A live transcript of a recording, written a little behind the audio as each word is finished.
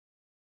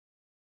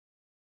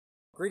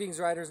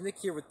Greetings riders, Nick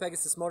here with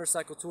Pegasus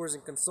Motorcycle Tours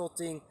and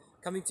Consulting,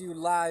 coming to you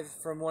live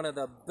from one of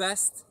the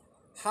best,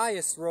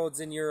 highest roads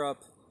in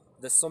Europe,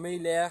 the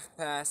Sommeiller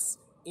Pass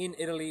in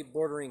Italy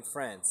bordering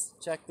France.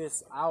 Check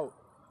this out.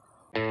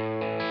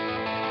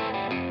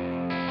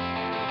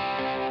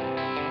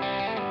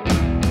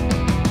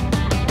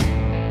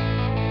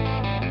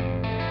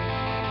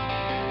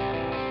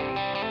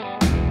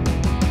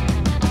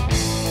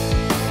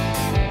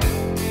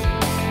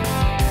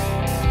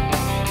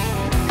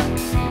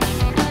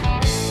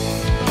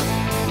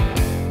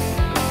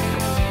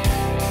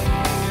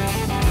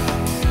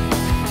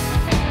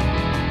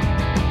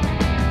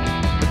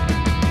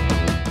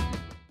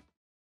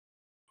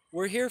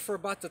 We're here for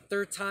about the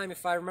third time,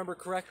 if I remember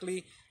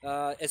correctly,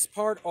 as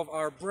part of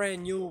our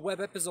brand new web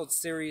episode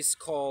series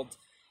called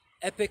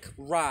Epic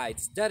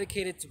Rides,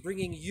 dedicated to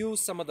bringing you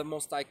some of the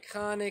most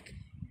iconic,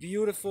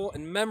 beautiful,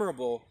 and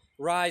memorable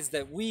rides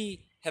that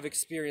we have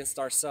experienced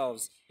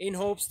ourselves, in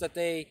hopes that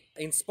they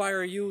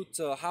inspire you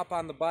to hop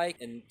on the bike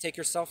and take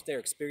yourself there,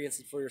 experience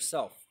it for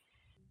yourself.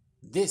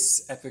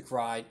 This epic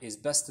ride is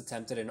best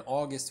attempted in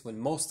August, when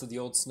most of the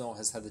old snow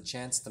has had the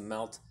chance to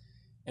melt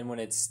and when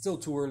it's still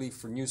too early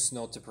for new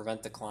snow to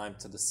prevent the climb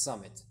to the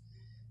summit.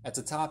 At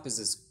the top is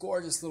this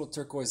gorgeous little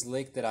turquoise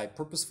lake that I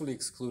purposefully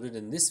excluded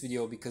in this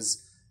video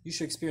because you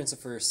should experience it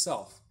for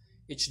yourself.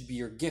 It should be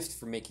your gift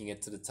for making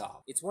it to the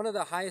top. It's one of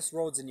the highest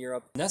roads in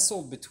Europe.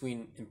 Nestled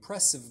between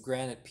impressive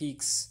granite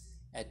peaks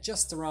at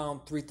just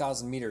around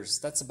 3,000 meters,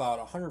 that's about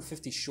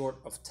 150 short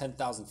of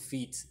 10,000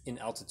 feet in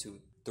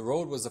altitude. The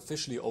road was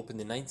officially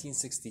opened in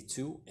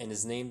 1962 and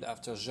is named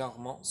after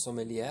Mont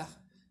Sommeiller,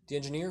 the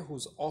engineer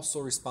who's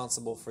also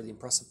responsible for the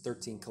impressive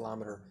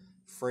 13-kilometer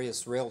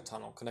Frejus rail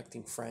tunnel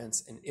connecting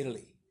France and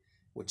Italy,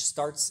 which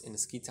starts in the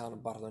ski town of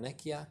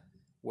Bardonecchia,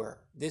 where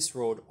this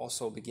road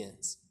also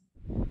begins.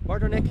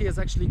 Bardonecchia is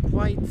actually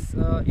quite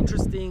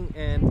interesting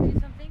and... Can I say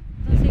something?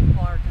 Don't say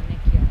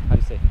Bardonecchia. How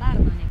do you say?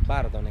 Bardonecchia.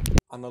 Bardonecchia.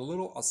 On a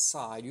little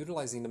aside,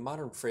 utilizing the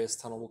modern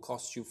Frejus tunnel will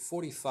cost you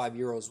 45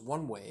 euros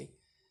one way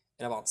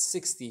and about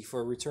 60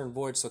 for a return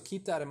voyage, so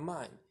keep that in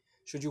mind.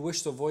 Should you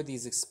wish to avoid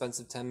these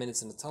expensive 10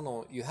 minutes in the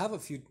tunnel, you have a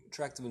few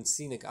attractive and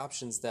scenic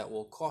options that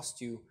will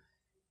cost you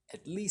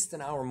at least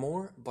an hour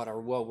more, but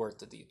are well worth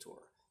the detour.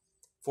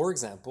 For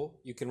example,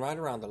 you can ride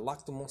around the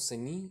Lac de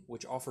Cenis,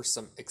 which offers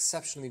some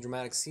exceptionally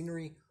dramatic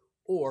scenery,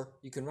 or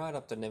you can ride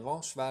up the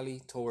Nevanche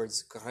Valley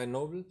towards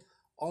Grenoble.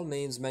 All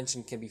names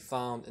mentioned can be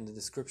found in the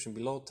description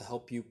below to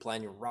help you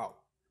plan your route.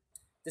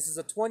 This is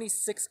a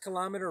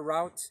 26-kilometer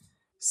route.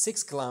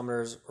 6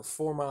 kilometers or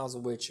 4 miles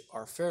of which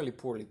are fairly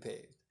poorly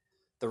paved.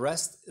 The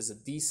rest is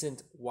a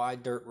decent,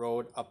 wide dirt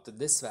road up to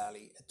this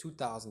valley at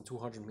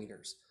 2,200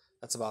 meters.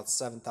 That's about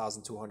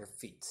 7,200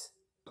 feet.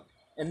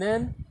 And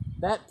then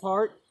that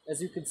part, as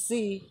you can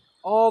see,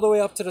 all the way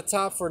up to the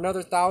top for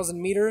another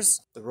 1,000 meters.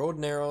 The road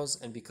narrows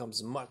and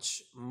becomes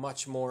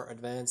much more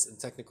advanced and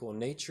technical in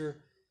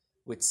nature,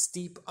 with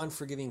steep,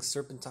 unforgiving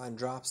serpentine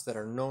drops that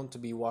are known to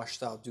be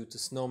washed out due to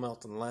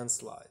snowmelt and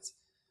landslides.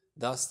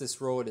 Thus,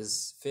 this road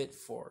is fit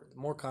for the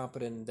more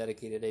competent and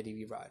dedicated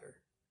ADV rider.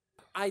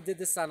 I did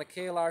this on a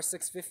KLR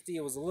 650.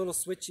 It was a little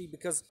switchy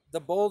because the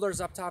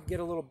boulders up top get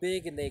a little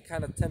big and they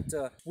kind of tend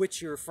to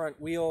switch your front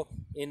wheel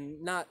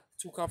in not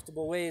too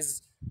comfortable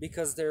ways,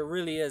 because there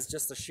really is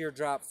just a sheer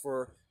drop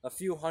for a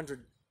few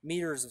hundred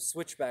meters of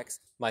switchbacks.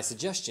 My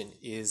suggestion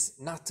is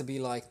not to be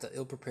like the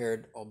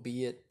ill-prepared,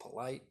 albeit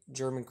polite,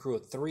 German crew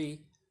of 3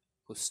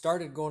 who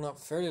started going up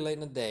fairly late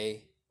in the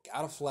day,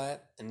 got a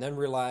flat, and then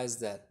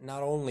realized that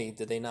not only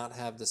did they not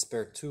have the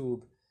spare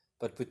tube,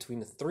 but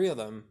between the 3 of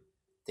them,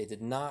 they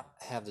did not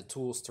have the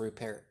tools to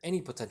repair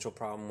any potential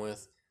problem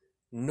with,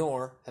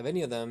 nor have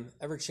any of them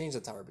ever changed a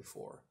tire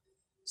before.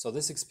 So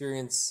this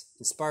experience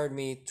inspired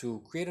me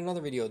to create another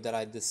video that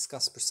I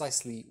discuss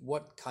precisely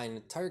what kind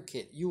of tire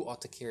kit you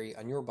ought to carry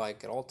on your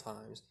bike at all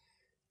times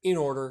in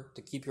order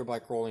to keep your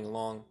bike rolling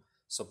along,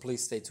 so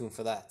please stay tuned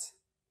for that.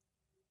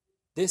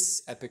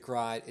 This epic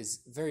ride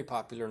is very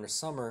popular in the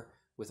summer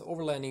with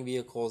overlanding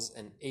vehicles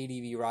and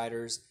ADV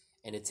riders,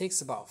 and it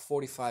takes about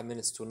 45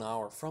 minutes to an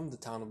hour from the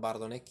town of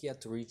Bardonecchia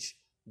to reach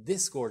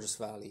this gorgeous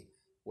valley,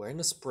 where in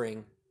the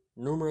spring,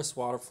 numerous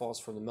waterfalls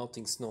from the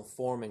melting snow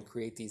form and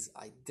create these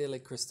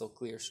idyllic crystal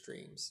clear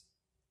streams.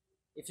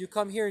 If you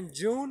come here in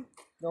June,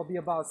 there'll be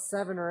about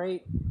 7 or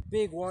 8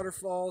 big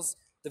waterfalls.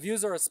 The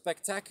views are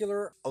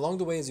spectacular. Along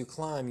the way as you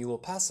climb, you will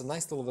pass a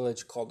nice little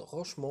village called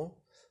Rochemont,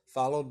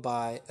 followed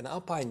by an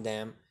alpine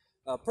dam.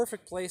 A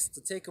perfect place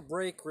to take a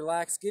break,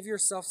 relax, give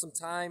yourself some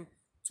time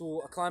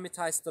to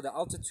acclimatize to the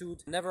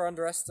altitude. Never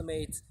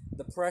underestimate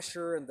the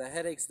pressure and the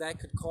headaches that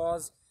could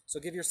cause, so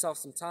give yourself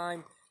some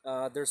time.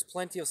 There's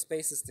plenty of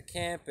spaces to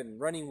camp and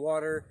running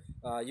water.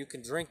 You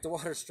can drink the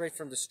water straight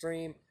from the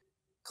stream.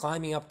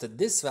 Climbing up to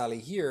this valley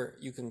here,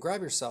 you can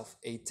grab yourself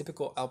a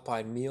typical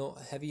alpine meal,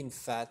 heavy in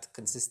fat,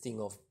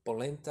 consisting of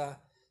polenta,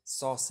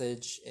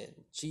 sausage, and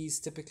cheese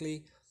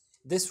typically.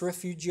 This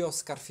Refugio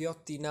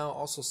Scarfiotti now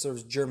also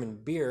serves German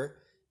beer,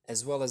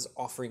 as well as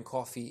offering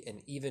coffee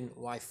and even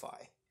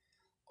Wi-Fi.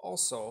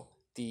 Also,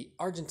 The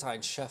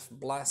Argentine chef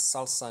blasts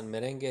salsa and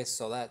merengue,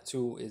 so that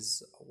too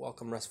is a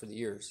welcome rest for the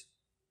ears.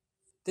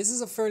 This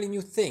is a fairly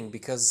new thing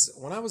because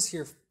when I was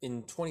here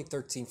in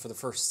 2013 for the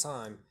first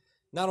time,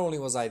 not only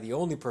was I the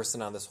only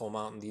person on this whole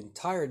mountain the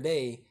entire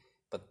day,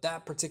 but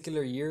that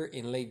particular year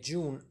in late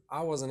June,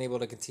 I wasn't able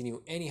to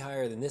continue any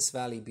higher than this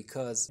valley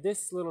because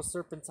this little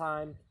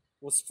serpentine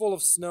was full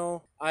of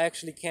snow. I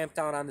actually camped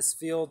out on this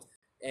field,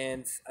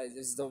 and it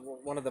was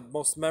one of the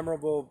most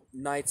memorable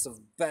nights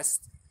of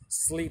best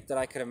sleep that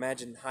I could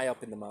imagine high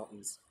up in the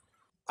mountains.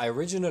 I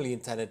originally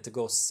intended to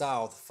go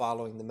south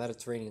following the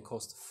Mediterranean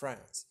coast of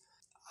France.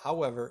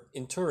 However,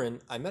 in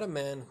Turin, I met a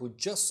man who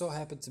just so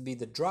happened to be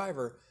the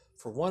driver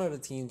for one of the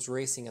teams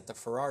racing at the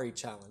Ferrari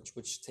Challenge,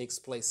 which takes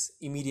place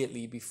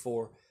immediately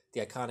before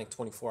the iconic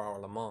 24-hour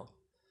Le Mans.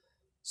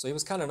 So he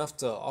was kind enough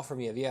to offer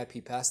me a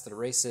VIP pass to the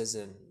races,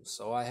 and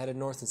so I headed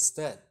north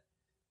instead.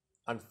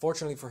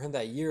 Unfortunately for him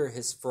that year,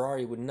 his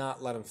Ferrari would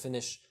not let him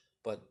finish,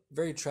 but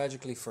very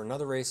tragically for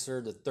another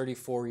racer, the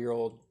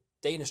 34-year-old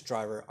Danish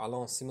driver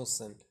Alain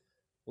Simonsen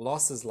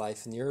lost his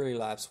life in the early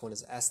laps when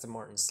his Aston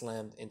Martin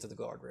slammed into the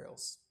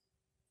guardrails.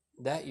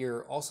 That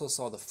year also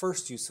saw the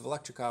first use of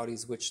electric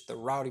Audis, which the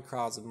rowdy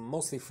crowds of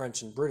mostly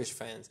French and British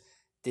fans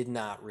did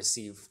not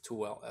receive too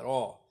well at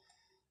all.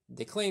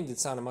 They claimed it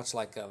sounded much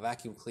like a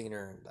vacuum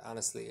cleaner, and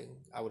honestly,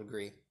 I would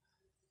agree.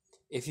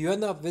 If you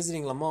end up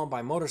visiting Le Mans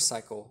by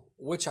motorcycle,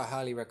 which I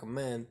highly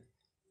recommend,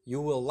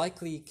 you will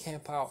likely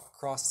camp out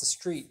across the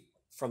street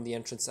from the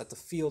entrance at the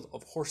field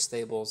of horse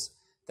stables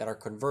that are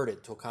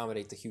converted to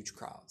accommodate the huge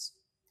crowds.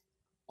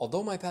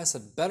 Although my pass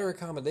had better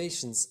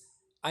accommodations,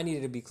 I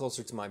needed to be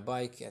closer to my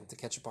bike and to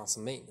catch up on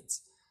some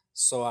maintenance.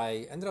 So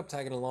I ended up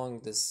tagging along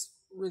this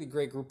really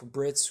great group of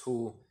Brits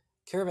who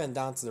caravan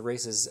down to the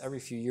races every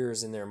few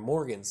years in their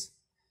Morgans.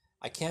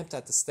 I camped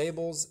at the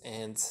stables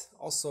and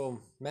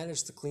also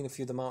managed to clean a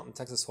few of them out in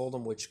Texas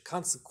Hold'em, which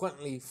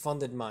consequently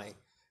funded my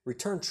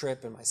return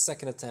trip and my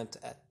second attempt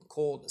at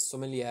Col del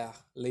Sommeiller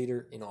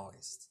later in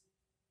August.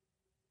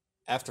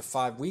 After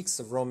 5 weeks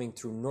of roaming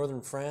through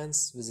northern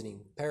France,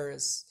 visiting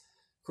Paris,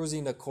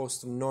 cruising the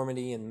coast of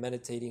Normandy and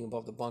meditating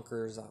above the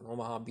bunkers on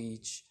Omaha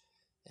Beach,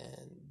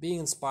 and being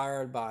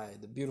inspired by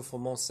the beautiful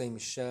Mont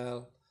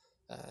Saint-Michel,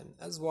 and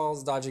as well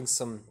as dodging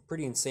some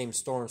pretty insane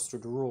storms through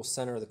the rural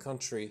center of the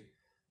country,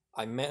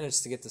 I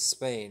managed to get to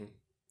Spain.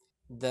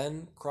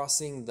 Then,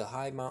 crossing the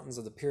high mountains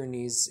of the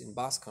Pyrenees in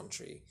Basque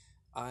Country,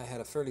 I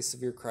had a fairly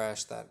severe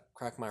crash that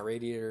cracked my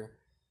radiator.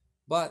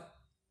 But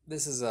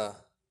this is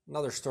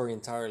another story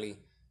entirely,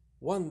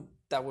 one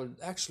that would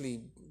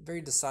actually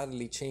very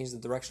decidedly change the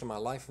direction of my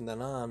life from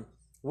then on,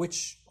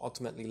 which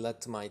ultimately led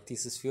to my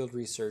thesis field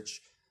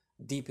research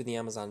deep in the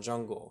Amazon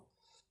jungle.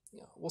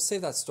 We'll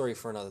save that story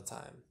for another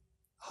time.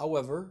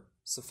 However,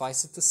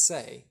 suffice it to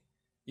say,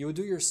 you would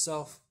do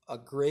yourself a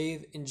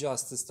grave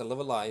injustice to live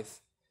a life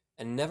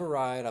and never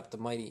ride up the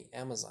mighty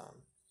Amazon.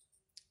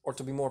 Or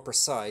to be more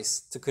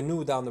precise, to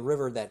canoe down the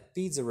river that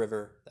feeds a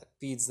river that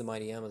feeds the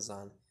mighty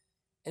Amazon,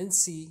 and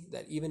see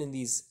that even in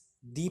these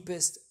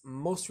deepest,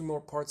 most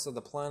remote parts of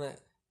the planet,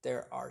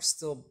 there are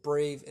still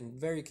brave and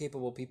very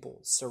capable people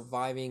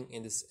surviving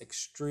in this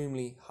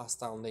extremely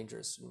hostile and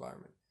dangerous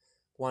environment.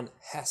 One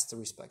has to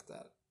respect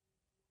that.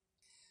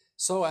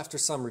 So after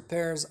some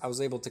repairs, I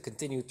was able to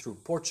continue through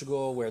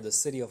Portugal, where the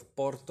city of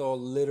Porto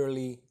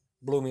literally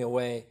blew me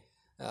away.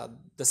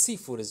 The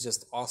seafood is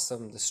just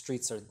awesome. The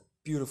streets are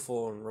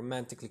beautiful and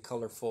romantically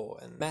colorful,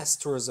 and mass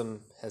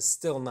tourism has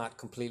still not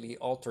completely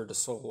altered the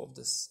soul of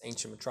this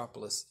ancient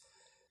metropolis.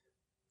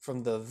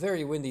 From the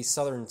very windy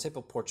southern tip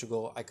of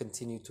Portugal, I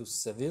continued to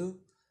Seville,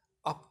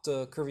 up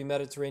the curvy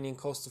Mediterranean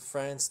coast of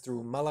France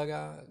through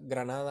Malaga,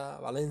 Granada,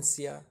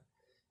 Valencia,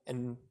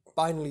 and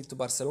finally to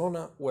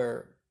Barcelona,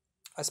 where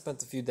I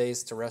spent a few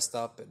days to rest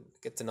up and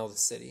get to know the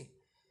city.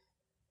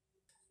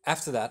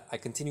 After that, I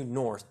continued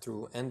north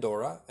through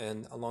Andorra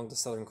and along the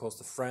southern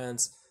coast of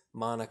France,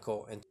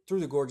 Monaco, and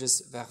through the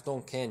gorgeous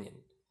Verdon Canyon.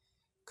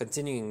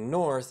 Continuing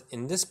north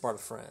in this part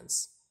of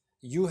France,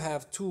 you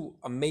have two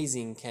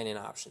amazing canyon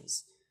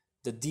options,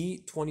 the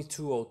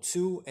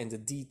D2202 and the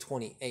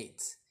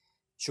D28.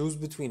 Choose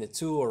between the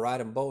two or ride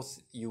them both,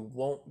 you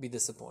won't be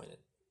disappointed.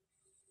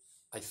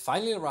 I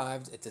finally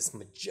arrived at this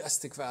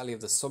majestic valley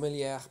of the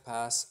Sommeiller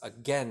Pass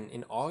again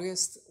in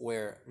August,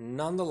 where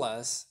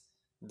nonetheless,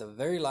 the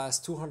very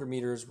last 200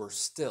 meters were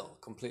still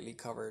completely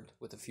covered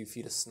with a few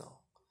feet of snow.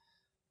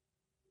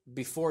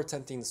 Before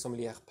attempting the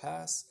Sommeiller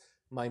Pass,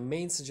 my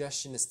main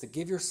suggestion is to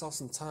give yourself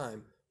some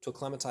time to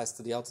acclimatize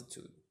to the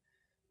altitude.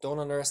 Don't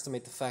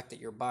underestimate the fact that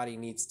your body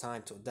needs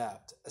time to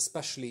adapt,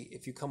 especially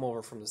if you come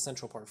over from the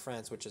central part of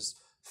France, which is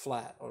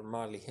flat or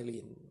mildly hilly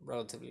and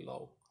relatively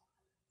low.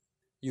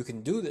 You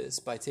can do this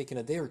by taking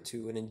a day or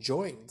two and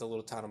enjoying the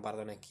little town of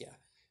Bardonecchia,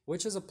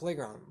 which is a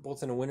playground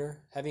both in the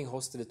winter, having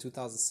hosted the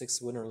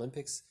 2006 Winter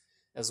Olympics,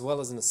 as well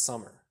as in the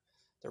summer.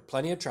 There are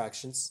plenty of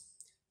attractions.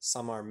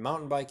 Some are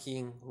mountain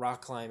biking,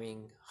 rock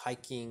climbing,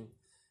 hiking,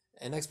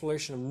 and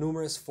exploration of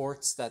numerous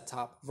forts that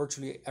top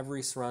virtually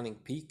every surrounding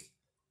peak,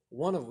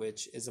 one of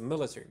which is a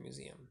military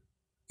museum.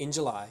 In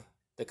July,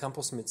 The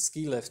Camposmid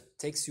ski lift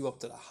takes you up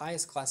to the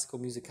highest classical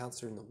music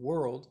concert in the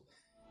world.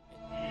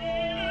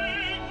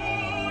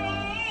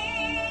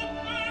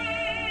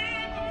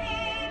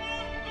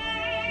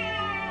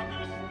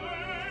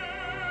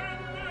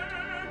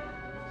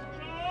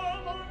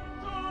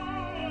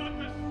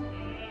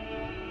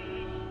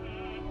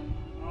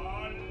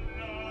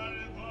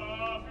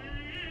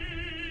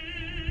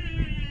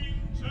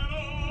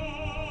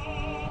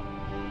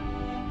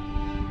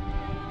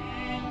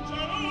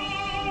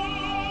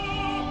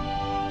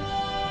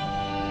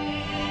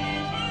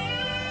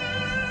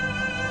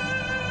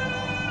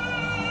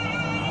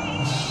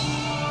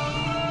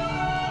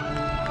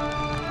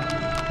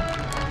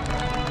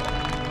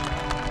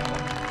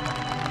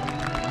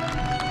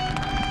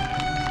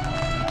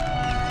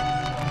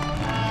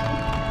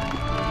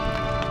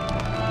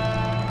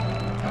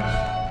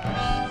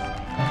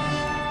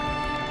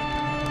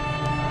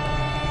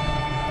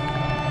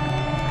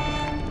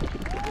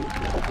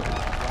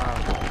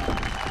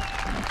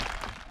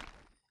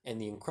 And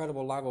the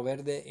incredible Lago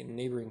Verde in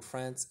neighboring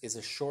France is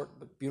a short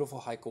but beautiful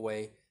hike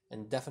away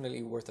and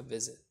definitely worth a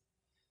visit.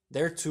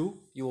 There too,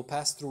 you will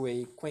pass through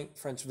a quaint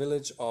French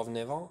village of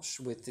Nevanche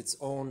with its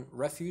own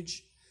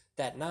refuge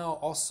that now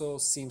also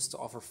seems to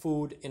offer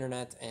food,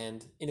 internet,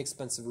 and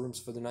inexpensive rooms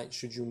for the night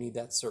should you need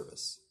that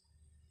service.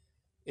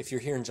 If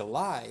you're here in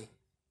July,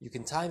 you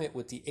can time it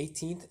with the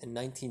 18th and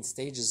 19th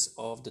stages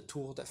of the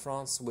Tour de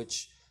France,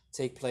 which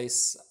take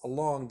place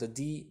along the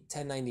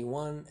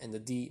D1091 and the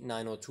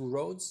D902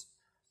 roads.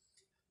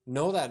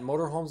 Know that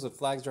motorhomes with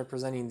flags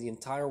representing the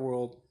entire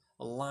world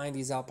align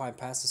these alpine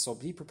passes, so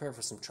be prepared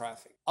for some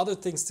traffic. Other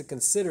things to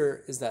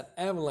consider is that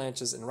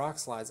avalanches and rock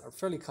slides are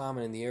fairly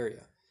common in the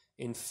area.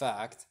 In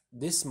fact,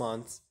 this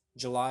month,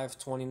 July of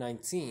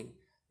 2019,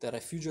 the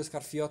Refugio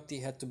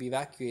Scarfiotti had to be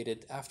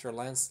evacuated after a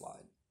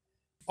landslide.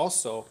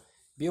 Also,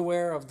 be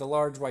aware of the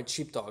large white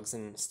sheepdogs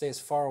and stay as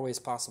far away as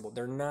possible.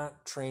 They're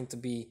not trained to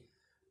be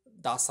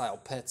docile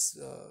pets.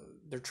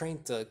 They're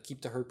trained to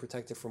keep the herd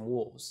protected from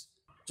wolves.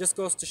 Just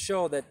goes to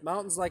show that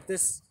mountains like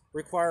this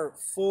require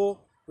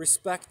full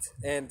respect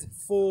and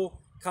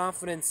full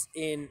confidence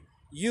in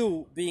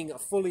you being a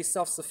fully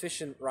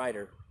self-sufficient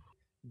rider.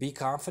 Be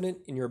confident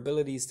in your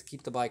abilities to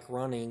keep the bike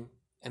running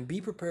and be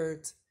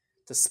prepared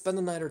to spend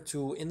a night or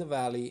two in the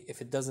valley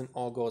if it doesn't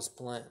all go as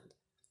planned.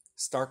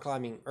 Start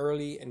climbing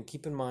early and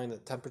keep in mind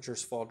that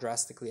temperatures fall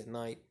drastically at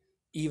night,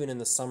 even in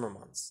the summer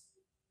months.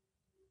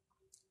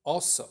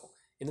 Also,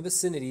 in the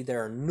vicinity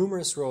there are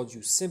numerous roads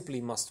you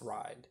simply must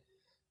ride.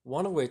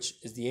 One of which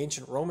is the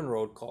ancient Roman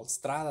road called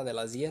Strada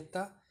della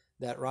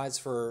that rides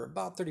for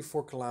about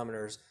 34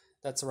 kilometers,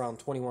 that's around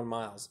 21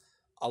 miles,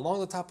 along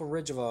the top of a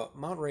ridge of a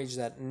mountain range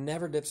that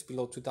never dips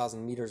below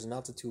 2,000 meters in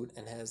altitude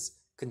and has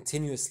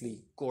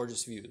continuously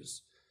gorgeous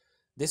views.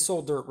 This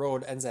old dirt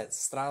road ends at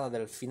Strada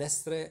del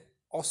Finestre,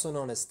 also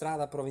known as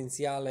Strada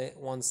Provinciale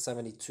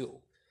 172,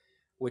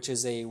 which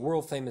is a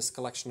world-famous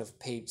collection of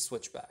paved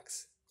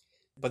switchbacks.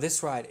 But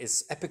this ride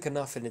is epic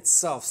enough in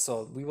itself,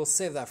 so we will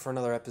save that for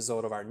another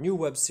episode of our new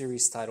web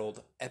series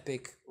titled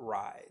Epic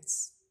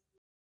Rides.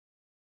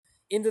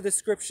 In the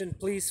description,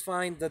 please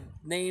find the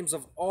names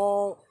of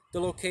all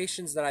the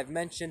locations that I've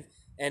mentioned,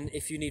 and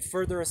if you need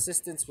further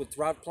assistance with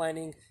route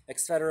planning,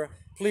 etc.,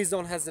 please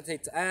don't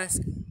hesitate to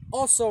ask.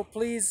 Also,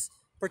 please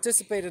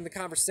participate in the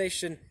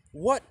conversation.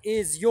 What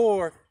is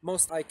your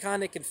most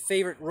iconic and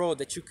favorite road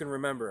that you can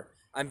remember?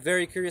 I'm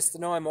very curious to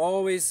know. I'm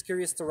always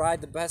curious to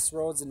ride the best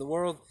roads in the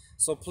world.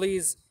 So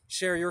please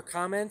share your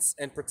comments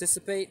and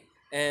participate,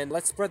 and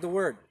let's spread the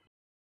word.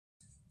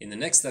 In the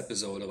next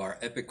episode of our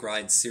Epic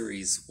Ride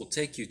series, we'll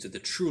take you to the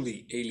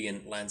truly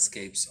alien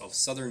landscapes of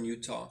southern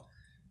Utah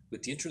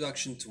with the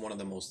introduction to one of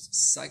the most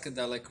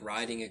psychedelic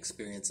riding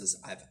experiences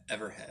I've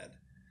ever had.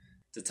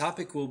 The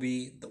topic will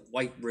be the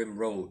White Rim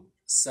Road,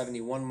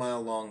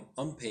 71-mile-long,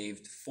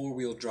 unpaved,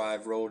 four-wheel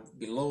drive road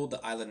below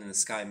the Island in the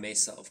Sky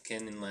Mesa of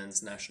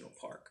Canyonlands National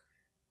Park.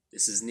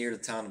 This is near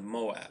the town of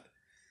Moab.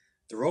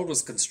 The road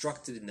was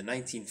constructed in the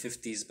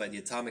 1950s by the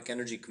Atomic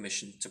Energy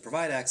Commission to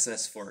provide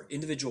access for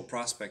individual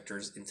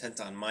prospectors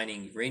intent on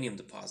mining uranium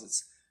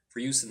deposits for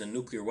use in the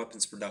nuclear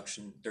weapons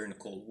production during the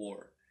Cold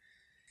War.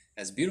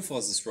 As beautiful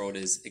as this road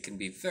is, it can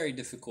be very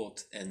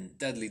difficult and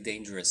deadly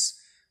dangerous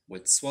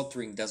with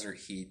sweltering desert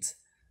heat,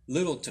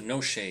 little to no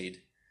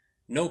shade,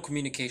 no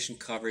communication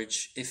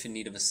coverage if in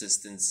need of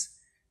assistance,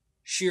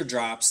 sheer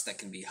drops that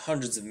can be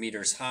hundreds of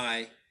meters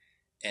high,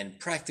 and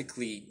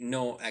practically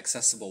no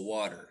accessible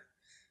water.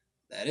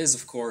 That is,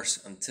 of course,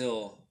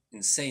 until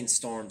insane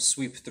storms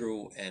sweep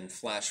through and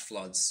flash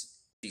floods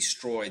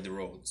destroy the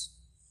roads.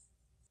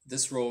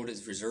 This road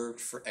is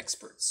reserved for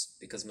experts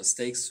because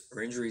mistakes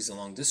or injuries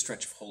along this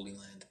stretch of Holy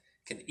Land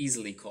can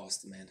easily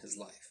cost a man his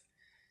life.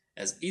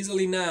 As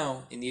easily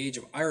now in the age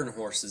of iron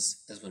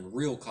horses as when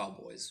real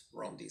cowboys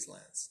roamed these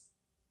lands.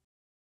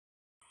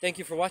 Thank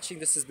you for watching.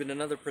 This has been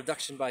another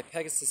production by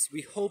Pegasus.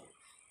 We hope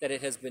that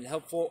it has been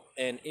helpful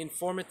and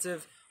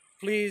informative.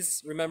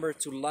 Please remember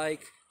to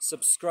like,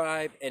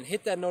 subscribe, and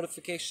hit that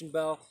notification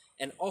bell.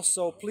 And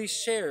also, please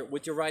share it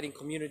with your riding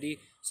community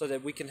so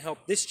that we can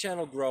help this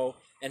channel grow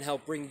and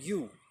help bring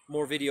you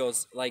more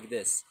videos like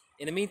this.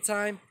 In the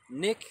meantime,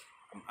 Nick,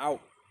 I'm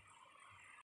out.